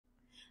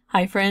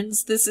Hi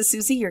friends, this is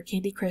Suzy, your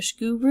Candy Crush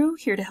guru,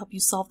 here to help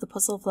you solve the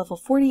puzzle of level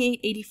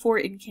 4884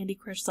 in Candy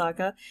Crush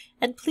Saga,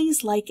 and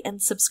please like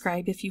and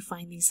subscribe if you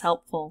find these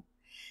helpful.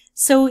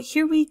 So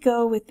here we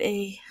go with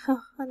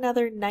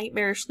another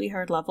nightmarishly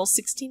hard level,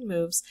 16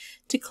 moves,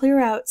 to clear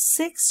out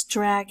 6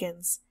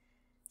 dragons.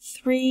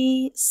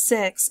 3,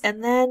 6,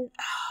 and then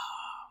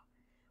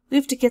we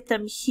have to get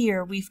them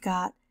here. We've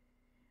got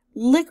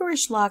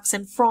licorice locks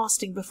and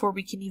frosting before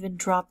we can even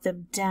drop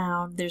them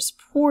down. There's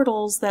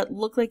portals that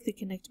look like they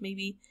connect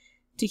maybe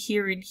to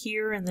here and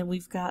here, and then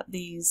we've got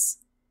these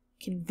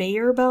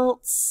conveyor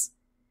belts.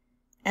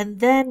 And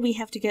then we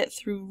have to get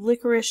through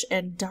licorice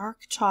and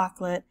dark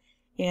chocolate,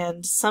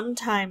 and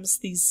sometimes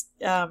these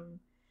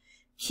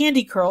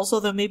candy curls,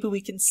 although maybe we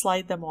can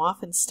slide them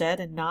off instead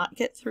and not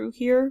get through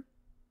here.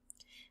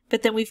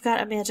 But then we've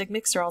got a magic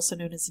mixer, also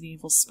known as an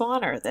evil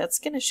spawner. That's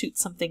going to shoot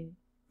something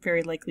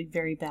very likely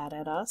very bad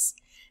at us.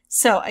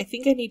 So I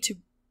think I need to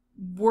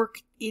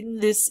work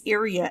in this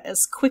area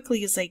as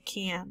quickly as I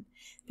can,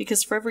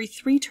 because for every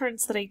 3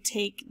 turns that I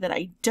take that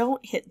I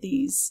don't hit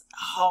these,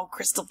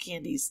 crystal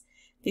candies,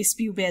 they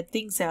spew bad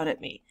things out at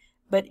me.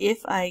 But if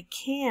I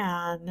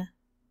can...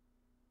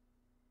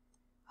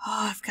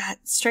 I've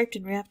got striped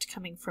and wrapped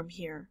coming from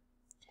here.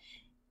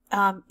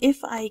 If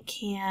I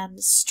can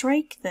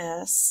strike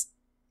this,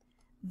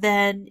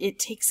 then it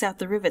takes out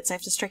the rivets. I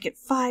have to strike it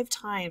 5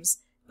 times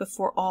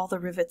before all the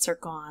rivets are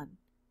gone.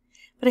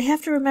 But I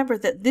have to remember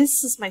that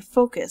this is my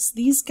focus.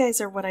 These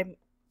guys are what I'm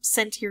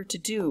sent here to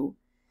do.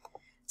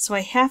 So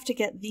I have to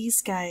get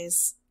these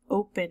guys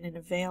open and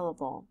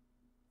available.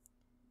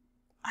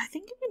 I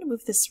think I'm going to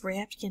move this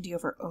wrapped candy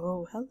over.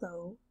 Oh,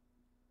 hello.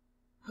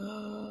 How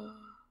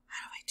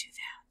do I do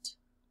that?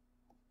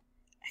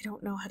 I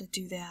don't know how to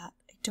do that.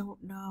 I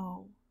don't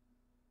know.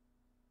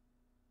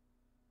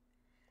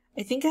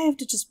 I think I have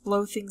to just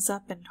blow things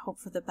up and hope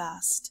for the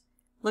best.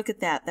 Look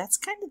at that. That's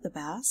kind of the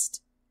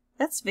best.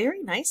 That's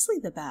very nicely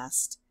the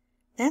best.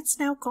 That's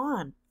now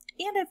gone.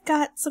 And I've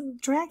got some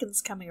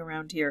dragons coming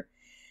around here.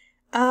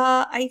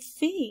 I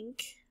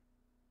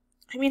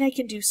mean, I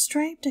can do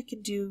striped, I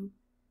can do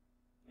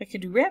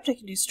wrapped, I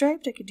can do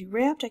striped, I can do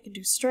wrapped, I can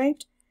do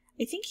striped.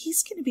 I think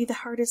he's going to be the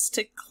hardest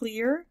to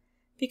clear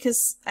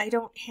because I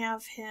don't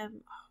have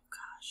him. Oh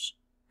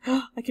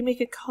gosh. I can make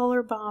a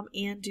color bomb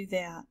and do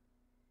that.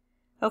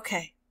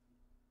 Okay.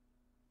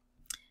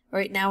 All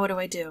right, now what do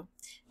I do?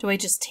 Do I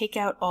just take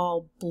out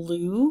all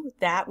blue?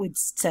 That would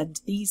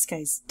send these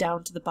guys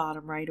down to the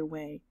bottom right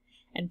away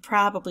and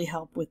probably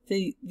help with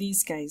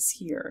these guys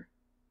here.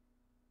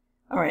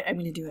 All right, I'm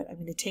going to do it. I'm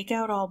going to take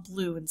out all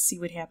blue and see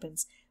what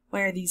happens.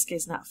 Why are these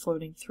guys not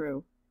floating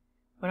through?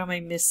 What am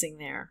I missing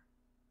there?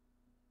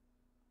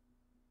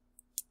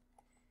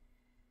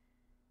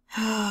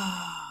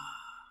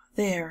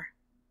 There.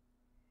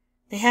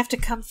 They have to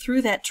come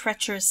through that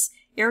treacherous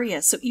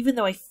area. So even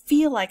though I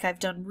feel like I've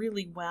done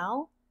really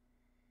well,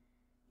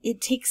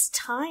 it takes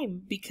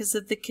time because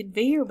of the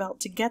conveyor belt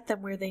to get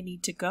them where they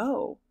need to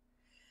go.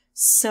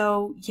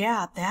 So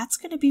yeah, that's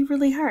going to be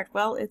really hard.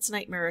 Well, it's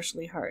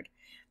nightmarishly hard.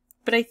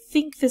 But I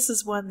think this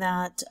is one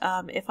that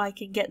if I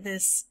can get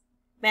this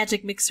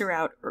magic mixer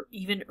out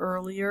even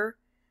earlier,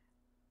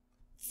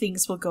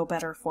 things will go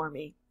better for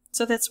me.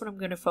 So that's what I'm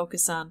going to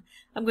focus on.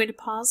 I'm going to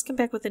pause, come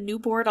back with a new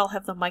board. I'll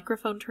have the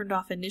microphone turned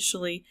off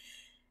initially.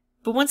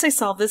 But once I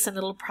solve this, and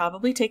it'll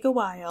probably take a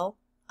while,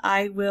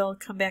 I will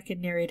come back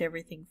and narrate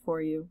everything for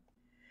you.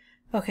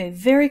 Okay,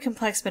 very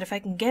complex, but if I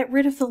can get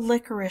rid of the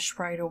licorice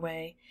right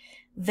away,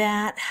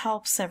 that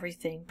helps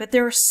everything. But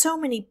there are so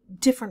many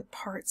different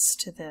parts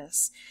to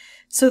this.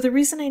 So the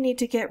reason I need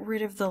to get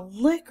rid of the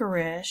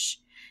licorice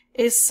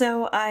is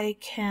so I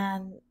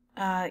can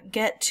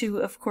get to,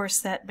 of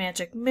course, that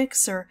magic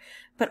mixer,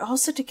 but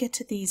also to get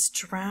to these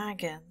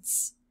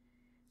dragons.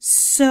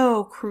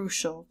 So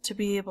crucial to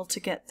be able to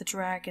get the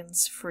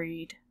dragons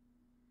freed.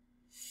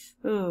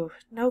 Ooh,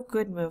 no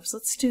good moves.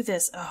 Let's do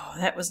this. Oh,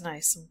 that was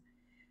nice. Some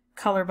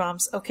color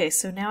bombs. Okay,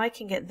 so now I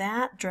can get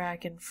that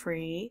dragon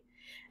free.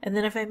 And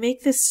then if I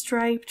make this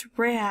striped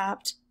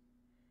wrapped,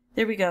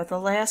 there we go. The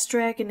last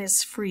dragon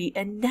is free.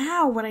 And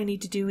now what I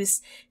need to do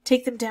is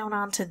take them down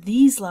onto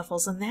these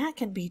levels, and that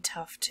can be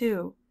tough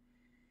too.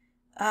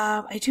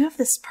 I do have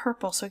this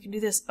purple, so I can do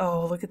this.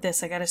 Oh, look at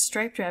this. I got a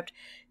striped wrapped.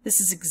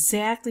 This is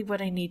exactly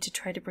what I need to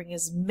try to bring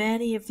as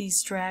many of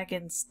these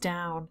dragons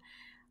down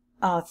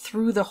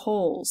through the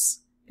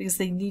holes, because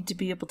they need to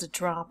be able to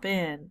drop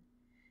in.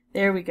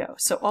 There we go.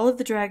 So all of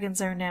the dragons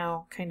are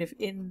now kind of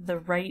in the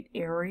right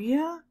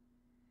area.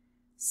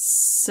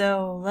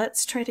 So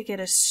let's try to get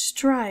a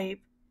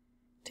stripe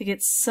to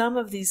get some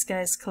of these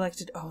guys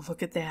collected. Oh,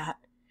 look at that.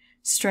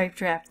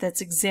 Striped wrapped.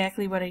 That's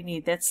exactly what I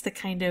need. That's the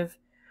kind of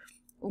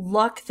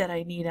luck that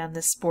I need on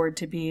this board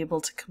to be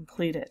able to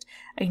complete it.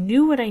 I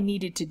knew what I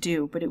needed to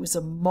do, but it was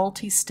a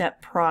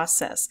multi-step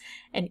process,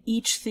 and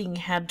each thing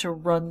had to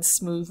run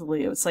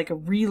smoothly. It was like a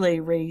relay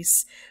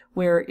race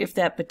where if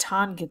that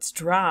baton gets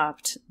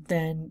dropped,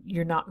 then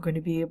you're not going to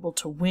be able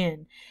to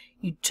win.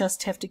 You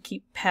just have to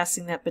keep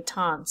passing that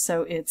baton.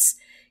 So it's,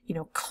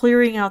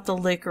 clearing out the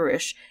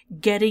licorice,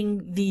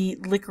 getting the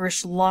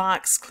licorice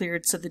locks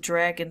cleared so the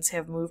dragons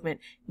have movement,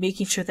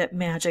 making sure that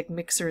magic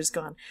mixer is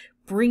gone,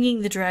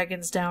 bringing the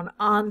dragons down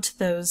onto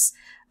those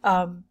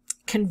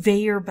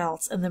conveyor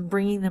belts and then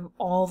bringing them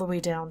all the way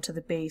down to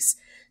the base.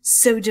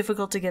 So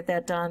difficult to get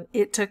that done.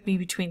 It took me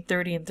between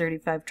 30 and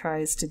 35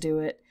 tries to do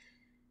it.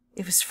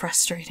 It was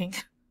frustrating.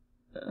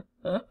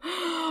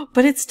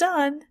 But it's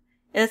done.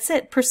 That's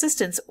it.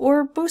 Persistence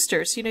or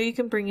boosters. You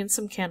can bring in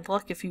some canned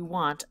luck if you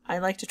want. I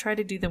like to try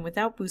to do them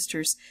without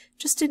boosters,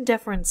 just in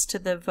deference to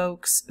the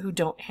folks who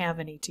don't have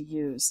any to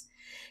use.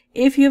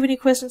 If you have any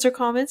questions or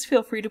comments,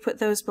 feel free to put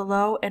those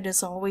below. And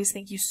as always,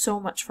 thank you so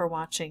much for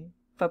watching.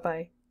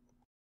 Bye-bye.